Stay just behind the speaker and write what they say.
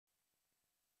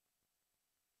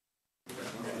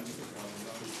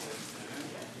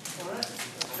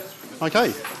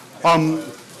Okay.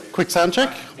 Quick sound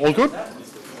check. All good?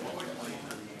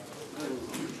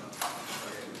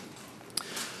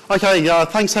 Okay,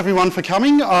 thanks everyone for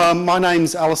coming. My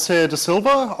name's Alastair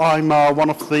D'Silva. I'm one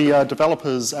of the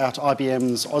developers at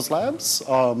IBM's OzLabs.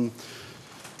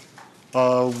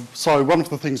 So one of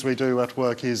the things we do at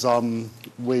work is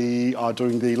we are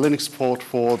doing the Linux port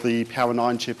for the Power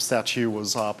 9 chips that Hugh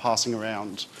was passing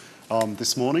around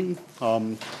this morning.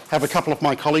 Have a couple of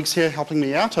my colleagues here helping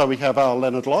me out. We have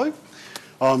Leonard Lowe,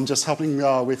 just helping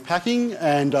with packing,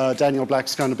 and Daniel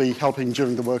Black's going to be helping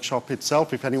during the workshop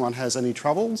itself. If anyone has any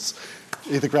troubles,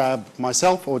 either grab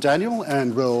myself or Daniel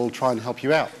and we'll try and help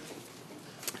you out.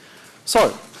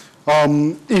 So,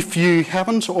 if you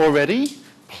haven't already,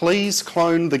 please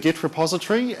clone the Git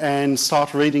repository and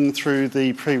start reading through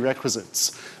the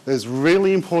prerequisites. There's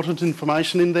really important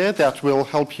information in there that will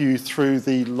help you through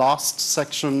the last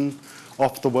section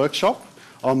of the workshop.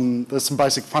 There's some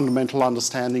basic fundamental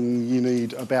understanding you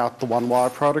need about the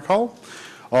one-wire protocol.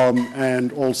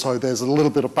 And also there's a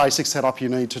little bit of basic setup you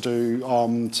need to do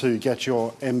to get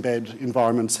your embed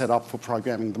environment set up for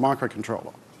programming the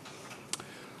microcontroller.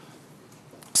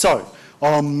 So,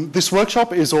 this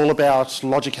workshop is all about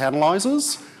logic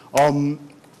analyzers.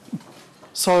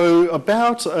 So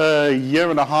about a year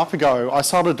and a half ago, I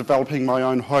started developing my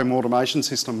own home automation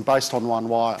system based on one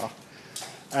wire.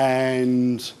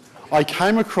 And I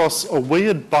came across a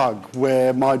weird bug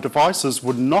where my devices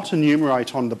would not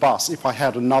enumerate on the bus if I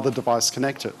had another device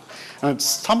connected. And it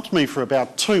stumped me for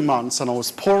about 2 months, and I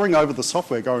was poring over the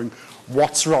software going,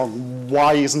 what's wrong?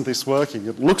 Why isn't this working?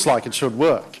 It looks like it should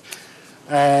work.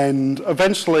 And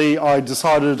eventually I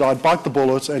decided I'd bite the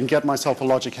bullet and get myself a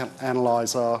logic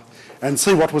analyzer and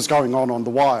see what was going on the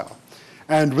wire.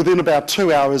 And within about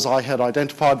 2 hours I had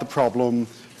identified the problem,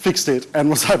 fixed it, and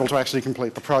was able to actually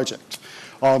complete the project.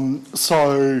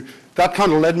 So that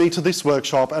kind of led me to this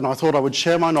workshop, and I thought I would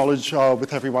share my knowledge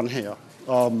with everyone here.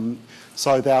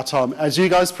 So that as you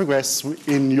guys progress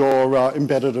in your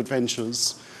embedded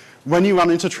adventures, when you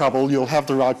run into trouble, you'll have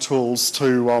the right tools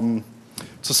to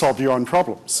solve your own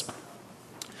problems.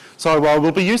 So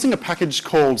we'll be using a package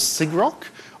called SIGROC.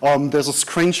 There's a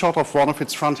screenshot of one of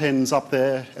its front ends up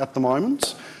there at the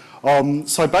moment.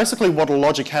 So basically what a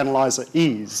logic analyzer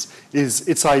is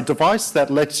it's a device that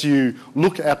lets you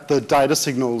look at the data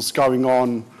signals going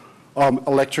on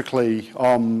electrically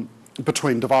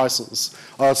between devices.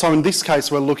 So in this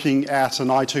case we're looking at an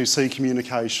I2C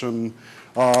communication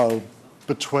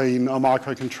between a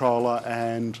microcontroller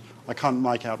and I can't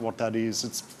make out what that is.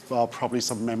 It's probably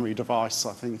some memory device,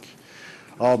 I think.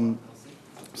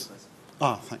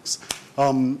 Thanks.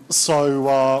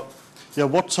 Yeah,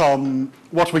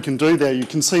 what we can do there, you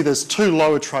can see there's 2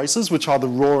 lower traces, which are the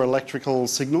raw electrical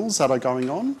signals that are going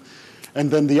on.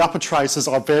 And then the upper traces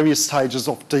are various stages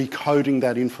of decoding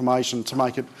that information to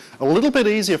make it a little bit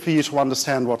easier for you to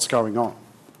understand what's going on.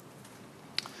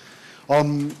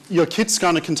 Your kit's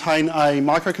going to contain a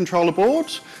microcontroller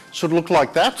board. Should look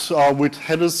like that with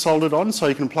headers soldered on so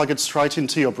you can plug it straight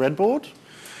into your breadboard.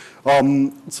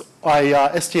 It's a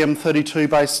STM32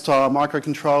 based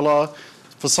microcontroller.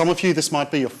 For some of you this might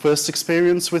be your first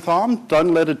experience with ARM.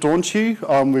 Don't let it daunt you.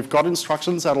 We've got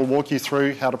instructions that'll walk you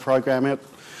through how to program it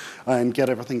and get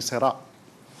everything set up.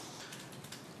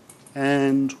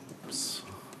 And, oops.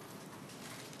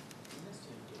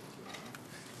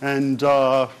 And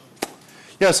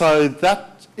yeah, so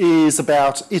that is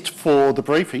about it for the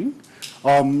briefing.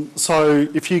 So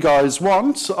if you guys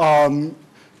want,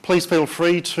 please feel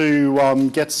free to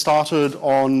get started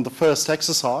on the first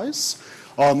exercise.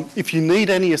 If you need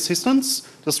any assistance,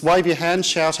 just wave your hand,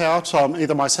 shout out.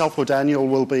 Either myself or Daniel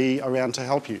will be around to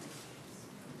help you.